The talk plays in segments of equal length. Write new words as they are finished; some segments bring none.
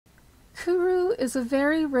Kuru is a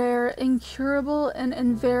very rare, incurable, and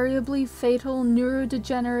invariably fatal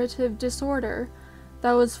neurodegenerative disorder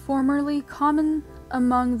that was formerly common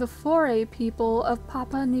among the Foray people of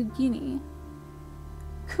Papua New Guinea.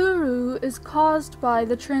 Kuru is caused by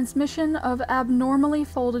the transmission of abnormally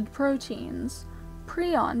folded proteins,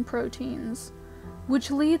 prion proteins,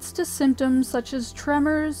 which leads to symptoms such as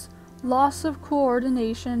tremors, loss of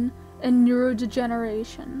coordination, and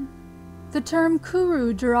neurodegeneration. The term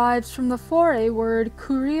kuru derives from the Foray word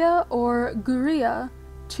kuria or guria,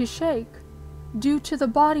 to shake, due to the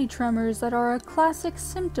body tremors that are a classic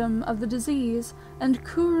symptom of the disease, and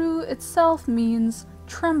kuru itself means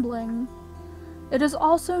trembling. It is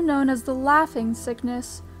also known as the laughing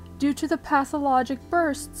sickness due to the pathologic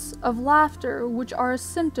bursts of laughter which are a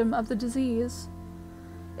symptom of the disease.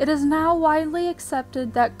 It is now widely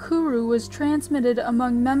accepted that kuru was transmitted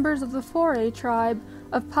among members of the Foray tribe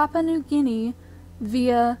of Papua New Guinea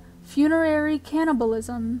via funerary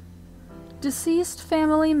cannibalism. Deceased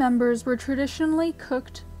family members were traditionally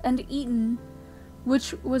cooked and eaten,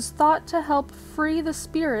 which was thought to help free the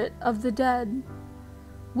spirit of the dead.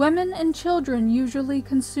 Women and children usually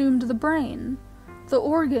consumed the brain, the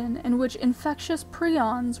organ in which infectious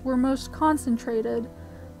prions were most concentrated,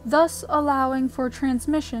 thus allowing for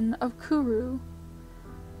transmission of kuru.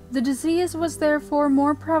 The disease was therefore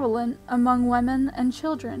more prevalent among women and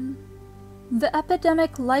children. The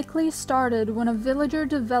likely started when a villager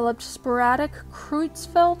developed sporadic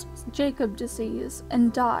Creutzfeldt-Jakob disease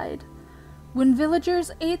and died. When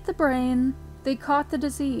villagers ate the brain, they caught the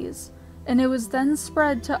disease, and it was then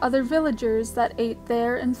spread to other villagers that ate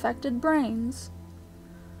their infected brains.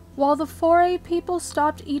 While the Foray people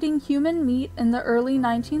stopped eating human meat in the early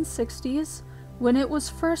 1960s, when it was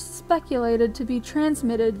first speculated to be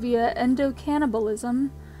transmitted via endocannibalism,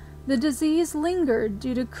 the disease lingered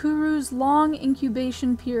due to kuru's long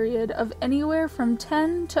incubation period of anywhere from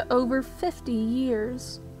 10 to over 50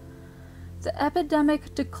 years. The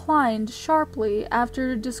epidemic declined sharply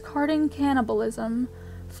after discarding cannibalism,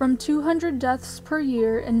 from 200 deaths per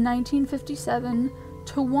year in 1957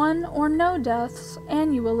 to 1 or no deaths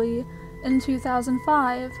annually in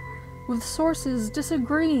 2005, with sources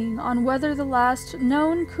disagreeing on whether the last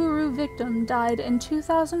known kuru victim died in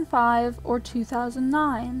 2005 or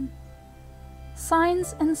 2009.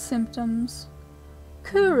 Signs and symptoms.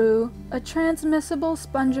 Kuru, a transmissible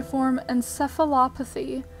spongiform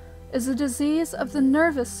encephalopathy, is a disease of the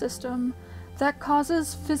nervous system that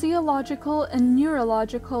causes physiological and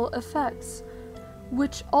neurological effects,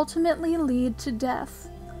 which ultimately lead to death.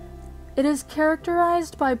 It is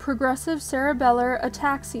characterized by progressive cerebellar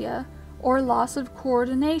ataxia, or loss of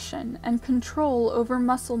coordination and control over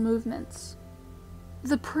muscle movements.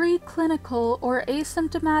 The preclinical or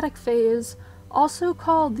asymptomatic phase, also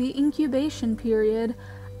called the incubation period,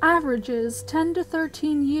 averages 10 to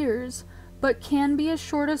 13 years, but can be as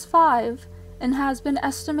short as 5, and has been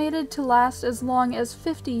estimated to last as long as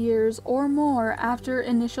 50 years or more after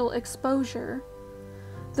initial exposure.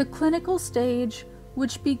 The clinical stage,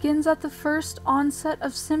 which begins at the first onset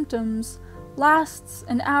of symptoms, lasts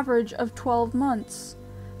an average of 12 months.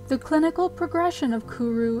 The clinical progression of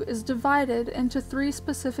kuru is divided into 3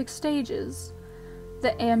 specific stages: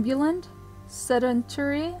 the ambulant,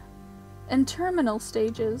 sedentary, and terminal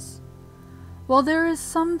stages. While there is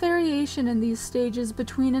some variation in these stages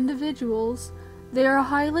between individuals, they are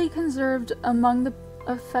highly conserved among the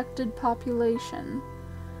affected population.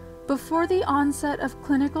 Before the onset of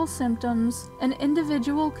clinical symptoms, an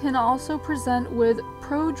individual can also present with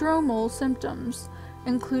prodromal symptoms,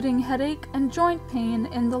 including headache and joint pain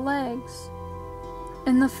in the legs.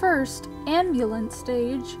 In the first, ambulant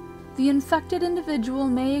stage, the infected individual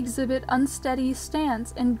may exhibit unsteady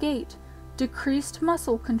stance and gait, decreased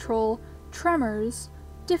muscle control, tremors,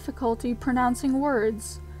 difficulty pronouncing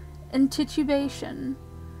words, and titubation.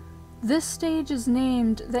 This stage is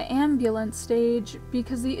named the ambulant stage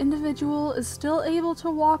because the individual is still able to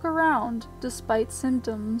walk around despite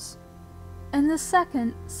symptoms. In the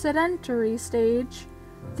second, sedentary stage,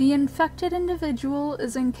 the infected individual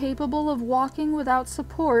is incapable of walking without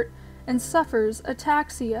support and suffers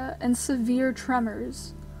ataxia and severe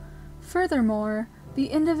tremors. Furthermore, the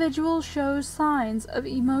individual shows signs of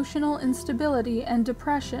emotional instability and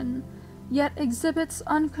depression, yet exhibits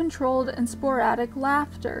uncontrolled and sporadic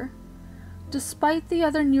laughter. Despite the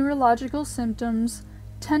other neurological symptoms,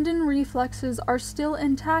 tendon reflexes are still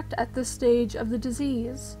intact at this stage of the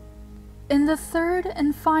disease. In the third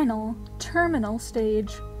and final, terminal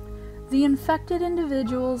stage, the infected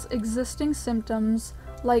individual's existing symptoms,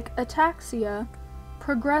 like ataxia,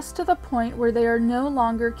 progress to the point where they are no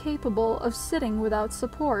longer capable of sitting without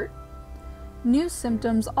support. new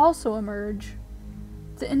symptoms also emerge.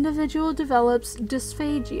 The individual develops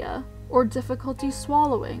dysphagia, or difficulty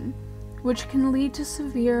swallowing, which can lead to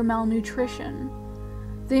severe malnutrition.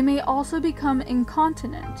 They may also become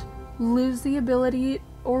incontinent, lose the ability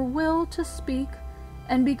or will to speak,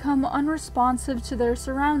 and become unresponsive to their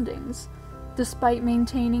surroundings, despite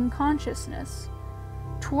maintaining consciousness.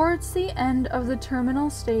 Towards the end of the terminal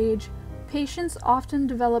stage, patients often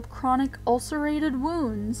develop chronic ulcerated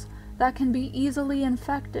wounds that can be easily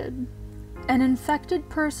infected. An infected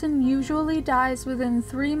person usually dies within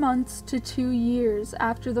 3 months to 2 years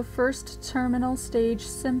after the first terminal stage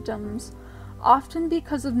symptoms, often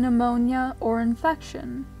because of pneumonia or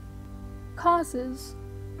infection. Causes.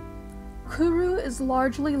 Kuru is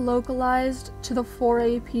largely localized to the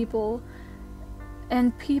Foray people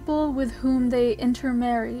and people with whom they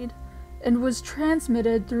intermarried, and was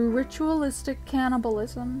transmitted through ritualistic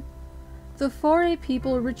cannibalism. The Foray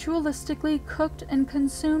people ritualistically cooked and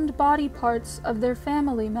consumed body parts of their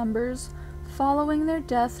family members following their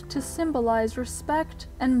death to symbolize respect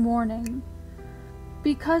and mourning.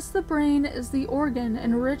 Because the brain is the organ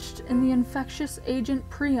enriched in the infectious agent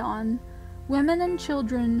prion, women and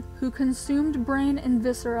children who consumed brain and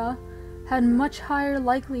viscera had much higher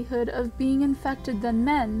likelihood of being infected than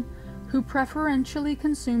men who preferentially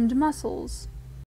consumed muscles.